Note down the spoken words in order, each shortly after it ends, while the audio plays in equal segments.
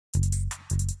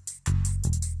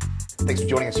Thanks for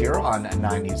joining us here on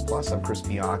 90s Plus. I'm Chris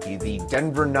Bianchi. The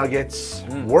Denver Nuggets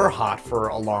were hot for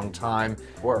a long time.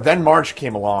 Then March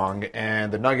came along,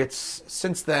 and the Nuggets,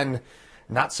 since then,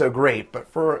 not so great. But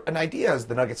for an idea as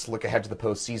the Nuggets look ahead to the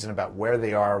postseason about where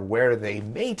they are, where they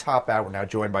may top out, we're now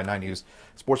joined by 9 News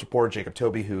sports reporter Jacob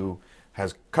Toby, who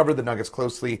has covered the Nuggets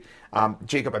closely.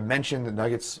 Jacob, I mentioned the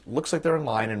Nuggets looks like they're in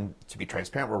line, and to be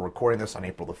transparent, we're recording this on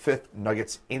April the 5th.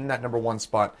 Nuggets in that number one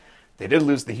spot. They did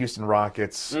lose the Houston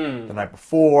Rockets the night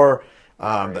before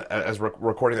as we're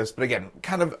recording this. But again,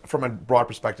 kind of from a broad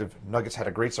perspective, Nuggets had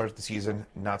a great start to the season,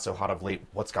 not so hot of late.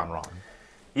 What's gone wrong?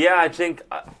 Yeah, I think,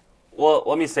 well,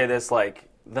 let me say this, like,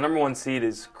 the number one seed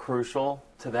is crucial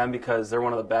to them because they're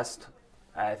one of the best,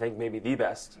 I think maybe the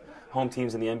best, home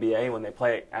teams in the NBA when they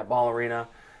play at Ball Arena.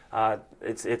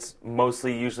 It's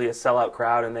mostly usually a sellout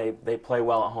crowd, and they play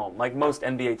well at home, like most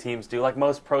NBA teams do, like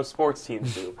most pro sports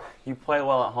teams do. You play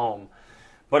well at home.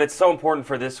 But it's so important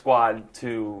for this squad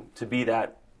to be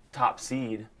that top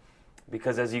seed,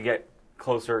 because as you get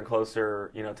closer and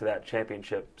closer, to that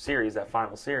championship series, that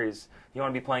final series, you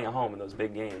want to be playing at home in those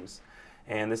big games.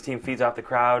 And this team feeds off the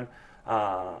crowd.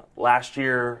 Last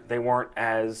year, they weren't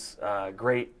as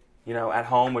great, at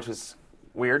home, which was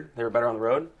weird. They were better on the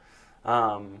road.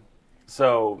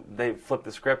 So they've flipped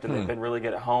the script, and they've been really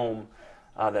good at home.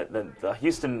 The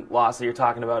Houston loss that you're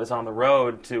talking about is on the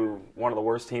road to one of the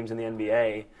worst teams in the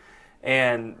NBA.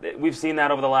 And we've seen that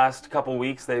over the last couple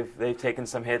weeks. They've taken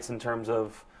some hits in terms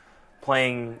of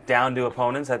playing down to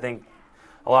opponents. I think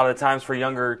a lot of the times for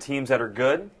younger teams that are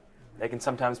good, they can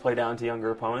sometimes play down to younger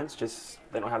opponents. Just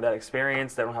they don't have that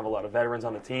experience. They don't have a lot of veterans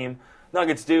on the team.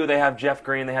 Nuggets do. They have Jeff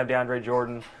Green. They have DeAndre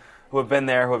Jordan, who have been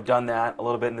there, who have done that a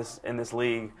little bit in this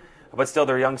league. But still,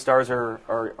 their young stars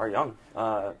are young.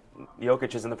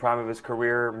 Jokic is in the prime of his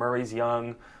career. Murray's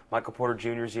young. Michael Porter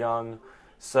Jr. is young.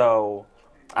 So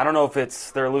I don't know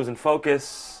if they're losing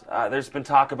focus. There's been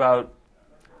talk about,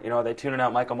 they tuning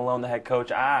out Michael Malone, the head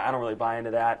coach. I don't really buy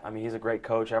into that. I mean, he's a great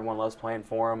coach. Everyone loves playing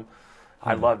for him.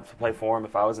 I'd love to play for him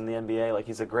if I was in the NBA. Like,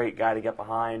 he's a great guy to get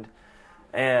behind.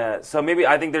 And so maybe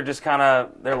I think they're just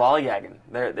they're lollygagging.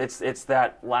 It's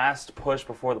that last push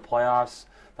before the playoffs,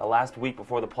 the last week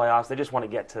before the playoffs. They just want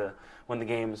to get to when the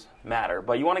games matter.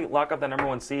 But you want to lock up that number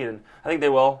one seed, and I think they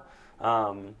will.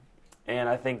 And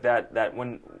I think that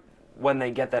when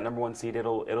they get that number one seed,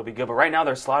 it'll be good. But right now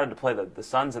they're slotted to play the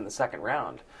Suns in the second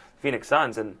round, Phoenix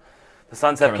Suns, and the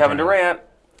Suns have Kevin Durant,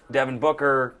 Devin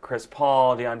Booker, Chris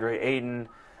Paul, DeAndre Ayton.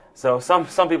 So some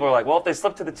people are like, well, if they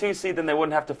slip to the 2 seed, then they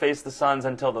wouldn't have to face the Suns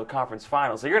until the conference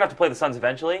finals. So you're going to have to play the Suns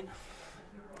eventually. And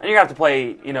you're going to have to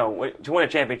play, to win a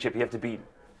championship, you have to beat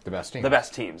the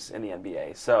best teams in the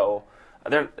NBA. So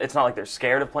it's not like they're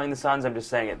scared of playing the Suns. I'm just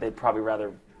saying they'd probably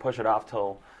rather push it off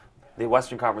till the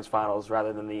Western Conference Finals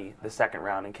rather than the second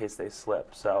round in case they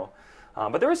slip. So,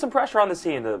 but there is some pressure on this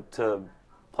team to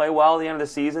play well at the end of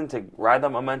the season, to ride the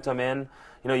momentum in.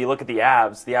 You look at the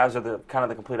Avs. The Avs are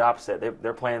the complete opposite.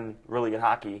 They're playing really good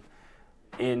hockey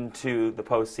into the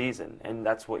postseason, and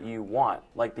that's what you want.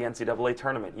 Like the NCAA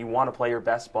tournament, you want to play your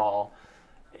best ball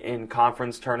in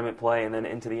conference tournament play and then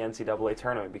into the NCAA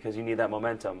tournament because you need that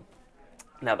momentum.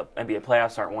 Now the NBA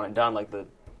playoffs aren't one and done like the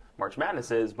March Madness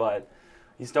is, but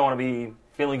you still want to be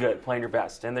feeling good, playing your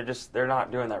best, and they're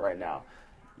not doing that right now.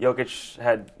 Jokic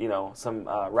had some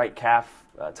right calf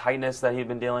tightness that he'd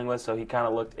been dealing with, so he kind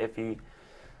of looked iffy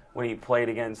when he played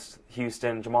against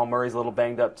Houston. Jamal Murray's a little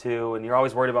banged up too, and you're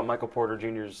always worried about Michael Porter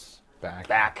Jr.'s back.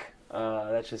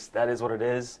 That is what it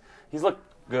is. He's looked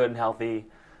good and healthy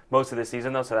most of the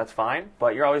season though, so that's fine.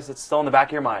 But it's still in the back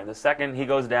of your mind. The second he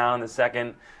goes down, the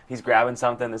second he's grabbing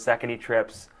something, the second he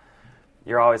trips,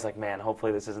 you're always like, man,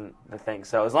 hopefully this isn't the thing.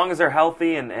 So as long as they're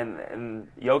healthy and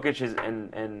Jokic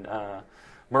and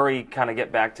Murray kind of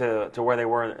get back to where they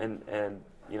were in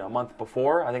a month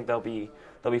before, I think they'll be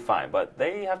fine. But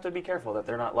they have to be careful that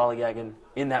they're not lollygagging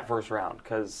in that first round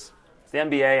because it's the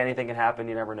NBA. Anything can happen.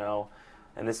 You never know.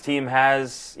 And this team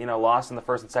has lost in the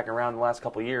first and second round in the last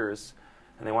couple of years,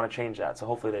 and they want to change that. So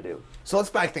hopefully they do. So let's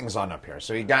back things on up here.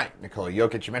 So you got Nikola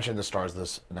Jokic. You mentioned the stars of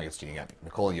this Nuggets team. You got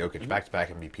Nikola Jokic,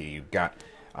 back-to-back MVP. You got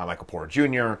Michael Porter Jr.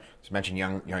 You mentioned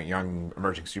young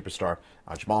emerging superstar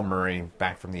Jamal Murray,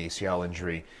 back from the ACL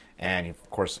injury, and you, of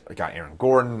course, got Aaron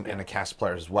Gordon and the cast of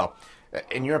players as well.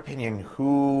 In your opinion,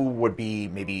 who would be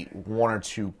maybe one or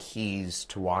two keys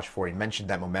to watch for? You mentioned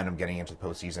that momentum getting into the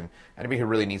postseason. Anybody who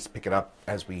really needs to pick it up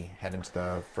as we head into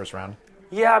the first round?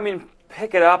 Yeah,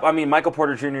 pick it up. Michael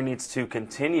Porter Jr. needs to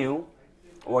continue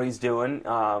what he's doing.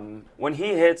 When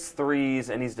he hits threes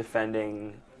and he's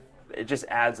defending, it just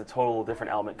adds a total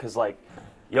different element because,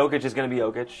 Jokic is going to be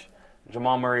Jokic.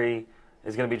 Jamal Murray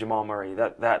is going to be Jamal Murray.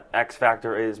 That X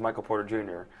factor is Michael Porter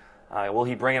Jr. Will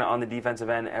he bring it on the defensive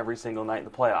end every single night in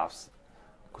the playoffs?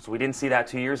 Because we didn't see that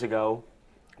 2 years ago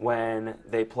when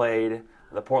they played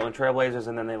the Portland Trailblazers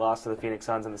and then they lost to the Phoenix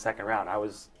Suns in the second round. I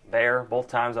was there both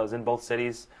times. I was in both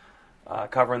cities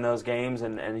covering those games,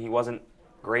 and he wasn't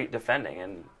great defending.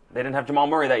 And they didn't have Jamal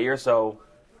Murray that year, so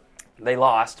they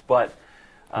lost. But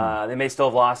they may still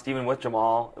have lost even with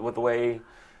Jamal, with the way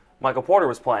Michael Porter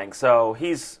was playing. So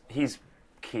he's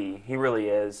key. He really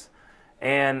is.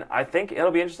 And I think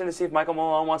it'll be interesting to see if Michael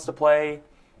Malone wants to play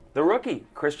the rookie,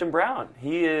 Christian Braun.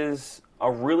 He is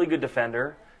a really good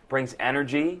defender, brings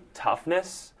energy,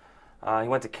 toughness. He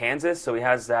went to Kansas, so he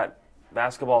has that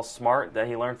basketball smart that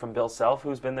he learned from Bill Self,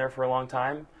 who's been there for a long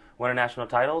time, winning national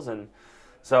titles. And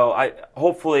so I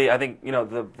think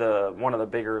the one of the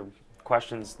bigger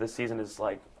questions this season is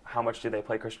like, how much do they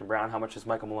play Christian Braun? How much does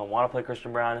Michael Malone want to play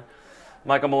Christian Braun?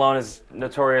 Michael Malone is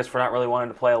notorious for not really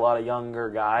wanting to play a lot of younger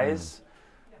guys,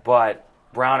 but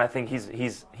Braun, I think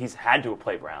he's had to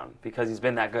play Braun because he's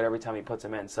been that good every time he puts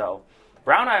him in. So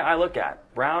Braun, I look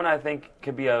at. Braun, I think,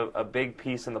 could be a big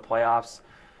piece in the playoffs.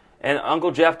 And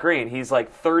Uncle Jeff Green, he's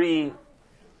like 37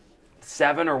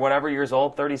 or whatever years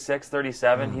old, 36,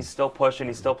 37. He's still pushing,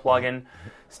 he's still plugging,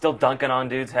 still dunking on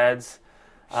dudes' heads.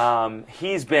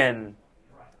 He's been,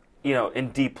 in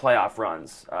deep playoff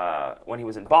runs. When he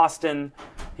was in Boston,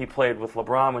 he played with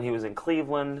LeBron when he was in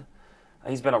Cleveland.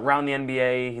 He's been around the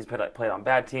NBA. He's played on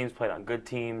bad teams, played on good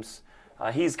teams.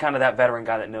 He's kind of that veteran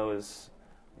guy that knows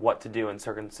what to do in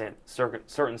certain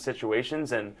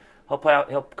situations, and he'll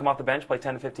come off the bench, play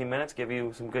 10 to 15 minutes, give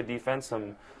you some good defense,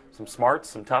 some smarts,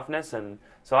 some toughness, and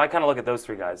so I kind of look at those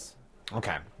three guys.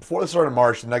 Okay. Before the start of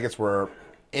March, the Nuggets were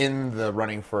in the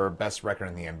running for best record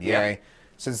in the NBA. Yeah.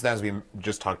 Since then, as we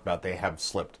just talked about, they have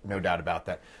slipped, no doubt about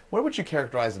that. What would you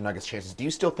characterize the Nuggets' chances? Do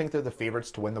you still think they're the favorites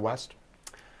to win the West?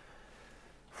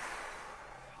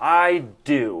 I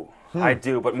do,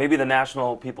 but maybe the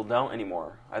national people don't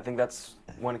anymore. I think that's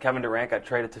when Kevin Durant got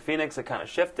traded to Phoenix, it kind of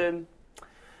shifted.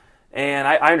 And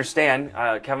I understand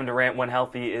Kevin Durant, when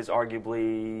healthy, is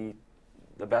arguably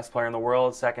the best player in the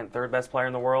world, second, third best player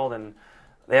in the world, and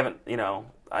they haven't,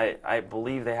 I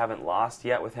believe they haven't lost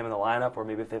yet with him in the lineup, or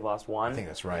maybe if they've lost one. I think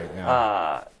that's right,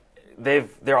 yeah.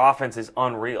 Their offense is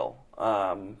unreal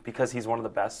because he's one of the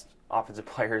best offensive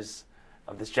players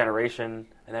of this generation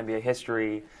in NBA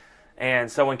history. And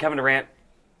so when Kevin Durant,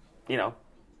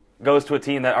 goes to a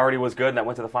team that already was good and that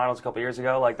went to the finals a couple years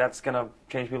ago, like, that's going to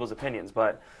change people's opinions.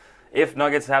 But if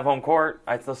Nuggets have home court,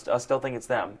 I still think it's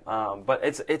them. But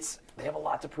they have a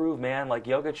lot to prove, man. Like,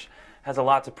 Jokic has a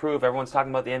lot to prove. Everyone's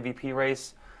talking about the MVP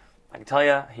race. I can tell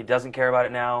you, he doesn't care about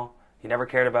it now. He never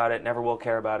cared about it, never will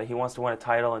care about it. He wants to win a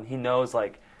title, and he knows,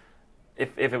 like,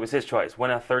 if it was his choice,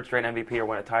 win a third straight MVP or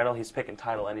win a title, he's picking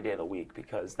title any day of the week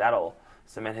because that'll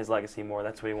cement his legacy more.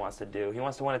 That's what he wants to do. He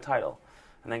wants to win a title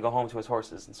and then go home to his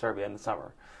horses in Serbia in the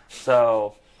summer.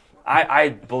 So I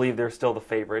believe they're still the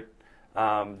favorite.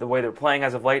 The way they're playing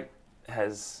as of late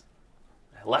has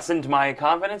lessened my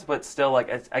confidence, but still, like,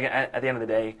 at the end of the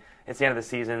day, it's the end of the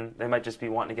season. They might just be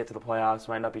wanting to get to the playoffs,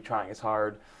 might not be trying as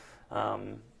hard.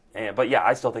 But yeah,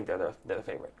 I still think they're the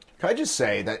favorite. Can I just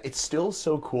say that it's still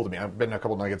so cool to me? I've been to a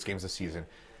couple Nuggets games this season.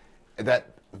 That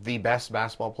the best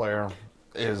basketball player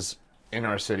is in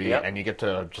our city, yep. And you get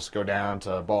to just go down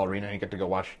to Ball Arena and you get to go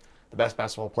watch the best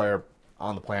basketball player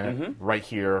on the planet right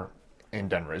here in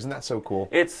Denver. Isn't that so cool?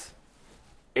 It's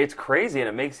crazy, and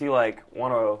it makes you like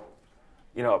want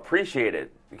to, appreciate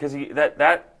it because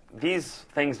these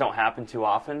things don't happen too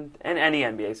often in any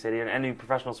NBA city or any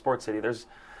professional sports city.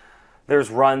 There's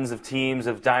runs of teams,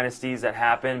 of dynasties that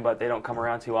happen, but they don't come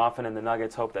around too often, and the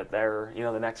Nuggets hope that they're,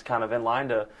 the next kind of in line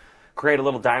to create a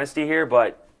little dynasty here,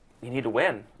 but you need to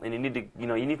win, and you need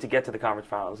to get to the conference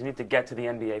finals. You need to get to the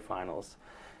NBA finals.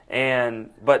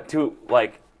 But to,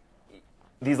 like,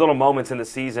 these little moments in the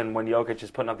season when Jokic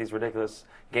is putting up these ridiculous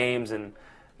games and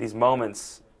these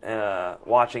moments,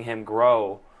 watching him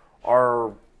grow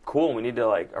are cool. We need to,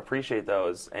 like, appreciate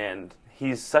those, and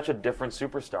he's such a different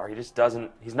superstar. He just doesn't.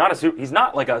 He's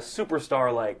not like a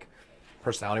superstar like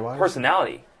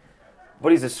personality,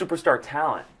 but he's a superstar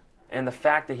talent. And the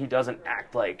fact that he doesn't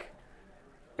act like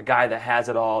a guy that has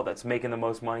it all, that's making the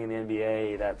most money in the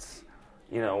NBA, that's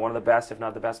one of the best, if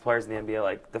not the best players in the NBA.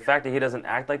 Like, the fact that he doesn't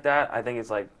act like that, I think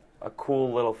is like a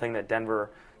cool little thing that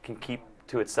Denver can keep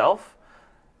to itself.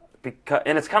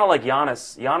 And it's kind of like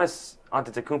Giannis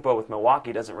Antetokounmpo with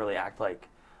Milwaukee doesn't really act like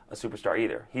a superstar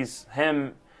either.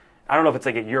 I don't know if it's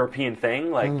like a European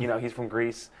thing, like, he's from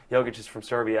Greece, Jokic is from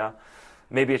Serbia.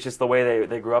 Maybe it's just the way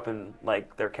they grew up and,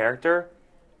 like, their character.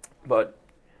 But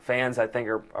fans, I think,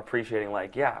 are appreciating,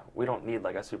 like, yeah, we don't need,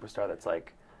 like, a superstar that's,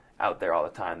 like, out there all the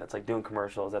time, that's, like, doing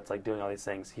commercials, that's, like, doing all these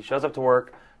things. He shows up to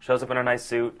work, shows up in a nice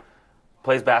suit,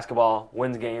 plays basketball,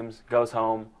 wins games, goes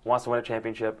home, wants to win a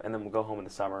championship, and then will go home in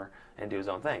the summer and do his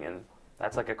own thing. And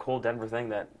that's, like, a cool Denver thing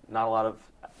that not a lot of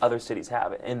other cities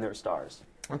have in their stars.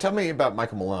 Well, tell me about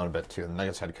Michael Malone a bit, too, the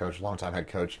Nuggets head coach, longtime head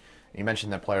coach. You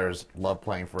mentioned that players love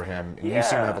playing for him. Yeah. You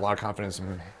seem to have a lot of confidence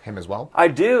in him as well. I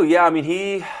do, yeah. I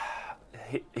mean,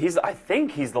 I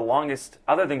think he's the longest,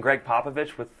 other than Greg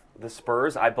Popovich with the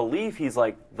Spurs, I believe he's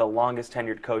like the longest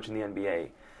tenured coach in the NBA.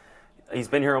 He's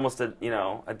been here almost a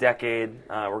decade.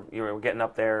 We're getting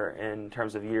up there in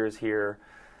terms of years here,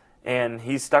 and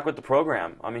he's stuck with the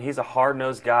program. I mean, he's a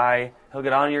hard-nosed guy. He'll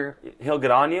get on you.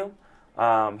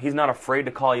 He's not afraid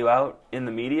to call you out in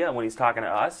the media when he's talking to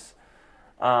us,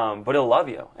 but he'll love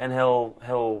you, and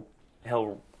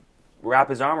he'll wrap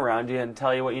his arm around you and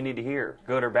tell you what you need to hear,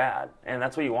 good or bad. And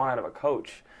that's what you want out of a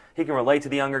coach. He can relate to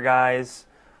the younger guys.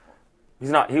 He's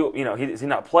not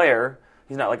a player.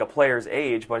 He's not like a player's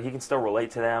age, but he can still relate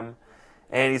to them.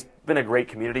 And he's been a great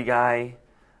community guy.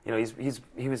 You know,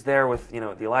 he was there with, the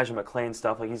Elijah McClain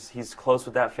stuff. Like he's close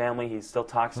with that family. He still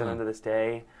talks to them to this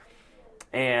day.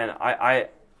 And I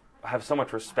have so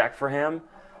much respect for him.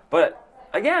 But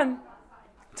again,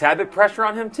 tad bit pressure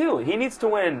on him too. He needs to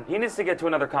win. He needs to get to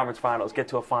another conference finals, get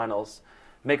to a finals,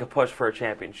 make a push for a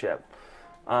championship,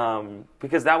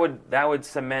 because that would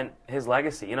cement his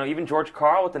legacy. Even George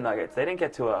Karl with the Nuggets, they didn't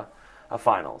get to a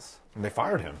finals. And they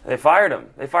fired him. They fired him.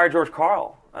 They fired George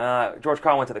Karl. George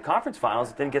Karl went to the conference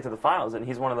finals, didn't get to the finals, and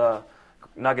he's one of the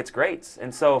Nuggets greats.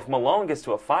 And so if Malone gets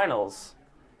to a finals,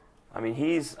 I mean,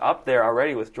 he's up there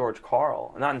already with George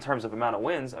Karl. Not in terms of amount of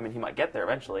wins. I mean, he might get there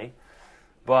eventually,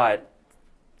 but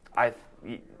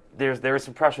there is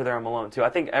some pressure there on Malone too. I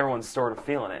think everyone's sort of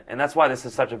feeling it, and that's why this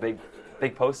is such a big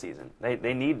postseason.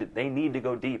 They need to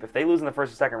go deep. If they lose in the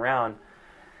first or second round,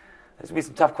 there's gonna be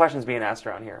some tough questions being asked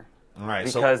around here. All right,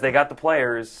 because they got the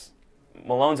players.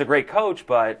 Malone's a great coach,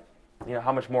 but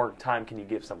how much more time can you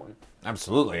give someone?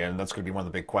 Absolutely, and that's going to be one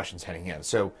of the big questions heading in.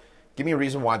 So, give me a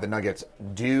reason why the Nuggets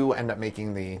do end up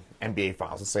making the NBA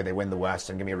Finals. Let's say they win the West,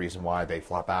 and give me a reason why they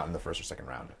flop out in the first or second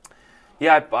round.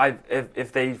 Yeah,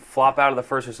 if they flop out of the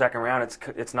first or second round,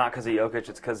 it's not because of Jokic.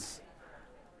 It's because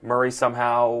Murray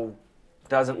somehow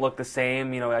doesn't look the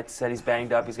same. I said he's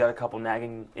banged up. He's got a couple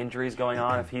nagging injuries going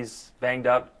on. If he's banged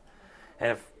up,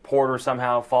 and if Porter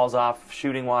somehow falls off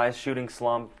shooting-wise, shooting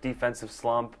slump, defensive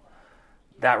slump,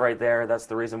 that right there, that's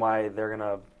the reason why they're going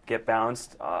to get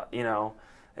bounced.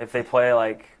 If they play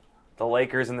like the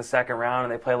Lakers in the second round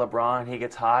and they play LeBron, he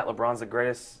gets hot. LeBron's the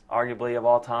greatest, arguably, of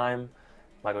all time.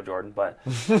 Michael Jordan, but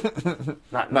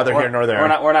neither here nor there.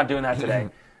 We're not doing that today.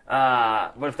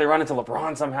 But if they run into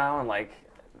LeBron somehow and like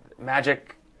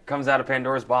Magic comes out of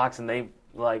Pandora's box and they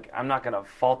I'm not gonna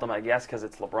fault them, I guess, because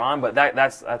it's LeBron. But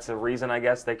that's a reason, I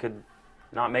guess, they could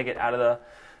not make it out of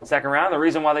the second round. The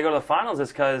reason why they go to the finals is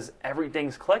because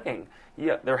everything's clicking.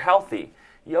 Yeah, they're healthy.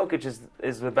 Jokic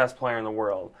is the best player in the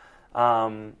world.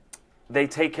 They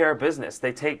take care of business.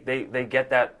 They get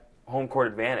that home court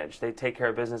advantage. They take care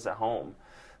of business at home.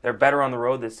 They're better on the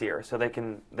road this year, so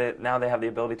now they have the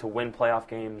ability to win playoff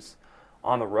games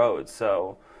on the road.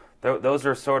 So those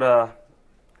are sort of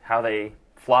how they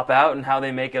flop out and how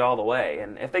they make it all the way.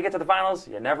 And if they get to the finals,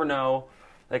 you never know.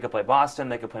 They could play Boston,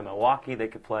 they could play Milwaukee, they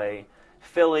could play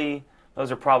Philly.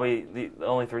 Those are probably the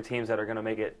only three teams that are going to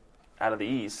make it out of the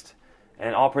East.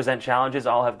 And all present challenges,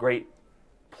 all have great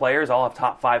players, all have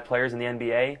top 5 players in the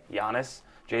NBA. Giannis,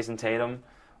 Jason Tatum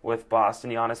with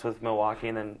Boston, Giannis with Milwaukee,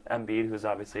 and then Embiid, who's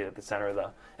obviously at the center of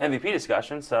the MVP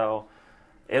discussion. So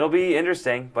it'll be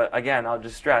interesting. But again, I'll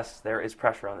just stress there is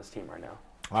pressure on this team right now.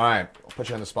 All right, I'll put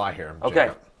you on the spot here. Okay.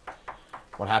 Jacob.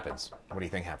 What happens? What do you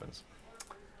think happens?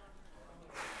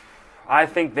 I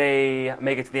think they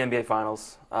make it to the NBA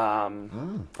Finals.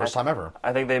 First time ever.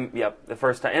 I think the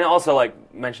first time. And also,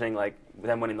 mentioning,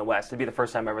 them winning the West. It'd be the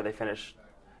first time ever they finish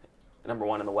number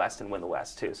 1 in the West and win the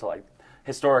West, too. So,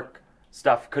 historic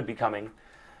stuff could be coming.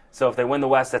 So if they win the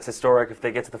West, that's historic. If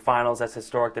they get to the finals, that's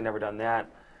historic. They've never done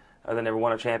that. They never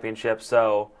won a championship.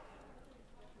 So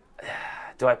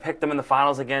do I pick them in the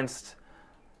finals against...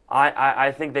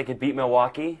 I think they could beat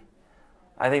Milwaukee.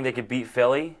 I think they could beat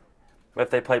Philly. But if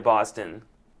they play Boston,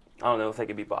 I don't know if they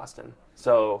could beat Boston.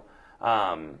 So,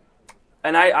 and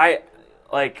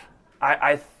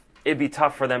it'd be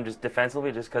tough for them just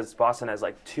defensively, just because Boston has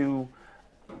two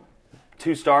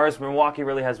stars. Milwaukee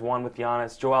really has one with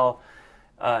Giannis. Joel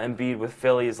Embiid with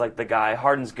Philly is the guy.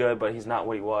 Harden's good, but he's not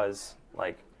what he was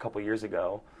a couple years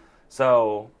ago.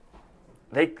 So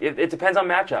It depends on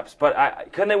matchups,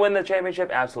 but couldn't they win the championship?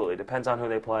 Absolutely. Depends on who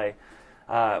they play.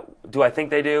 Do I think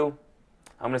they do?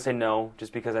 I'm going to say no,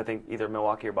 just because I think either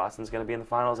Milwaukee or Boston's going to be in the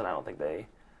finals, and I don't think they,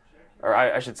 or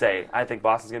I should say, I think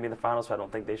Boston's going to be in the finals, so I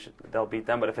don't think they'll beat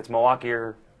them. But if it's Milwaukee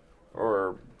or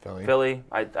Philly,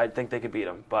 I think they could beat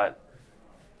them. But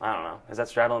I don't know. Is that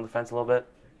straddling the fence a little bit?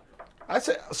 I'd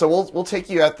say so. We'll take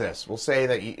you at this. We'll say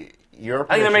that you're.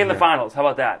 I think they're making the finals. How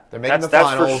about that? They're making the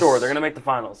finals. That's for sure. They're going to make the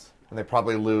finals. And they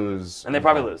probably lose. And they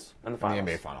probably lose in the finals. In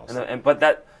the NBA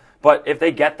finals. But if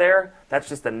they get there, that's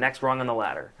just the next rung on the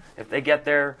ladder. If they get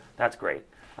there, that's great.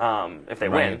 If they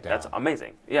win, that's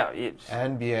amazing. Yeah.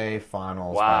 NBA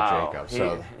Finals by Jacob.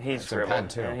 So he's scribbled.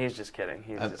 Too. And he's just kidding.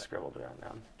 He's just scribbled it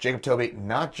down. Jacob Toby,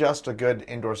 not just a good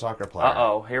indoor soccer player.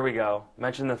 Uh-oh, here we go.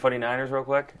 Mention the 49ers real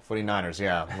quick. 49ers,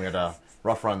 yeah. We had a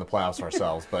rough run in the playoffs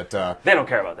ourselves. But they don't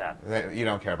care about that. You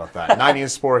don't care about that. 90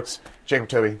 Sports, Jacob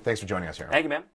Toby, thanks for joining us here. Thank you, man.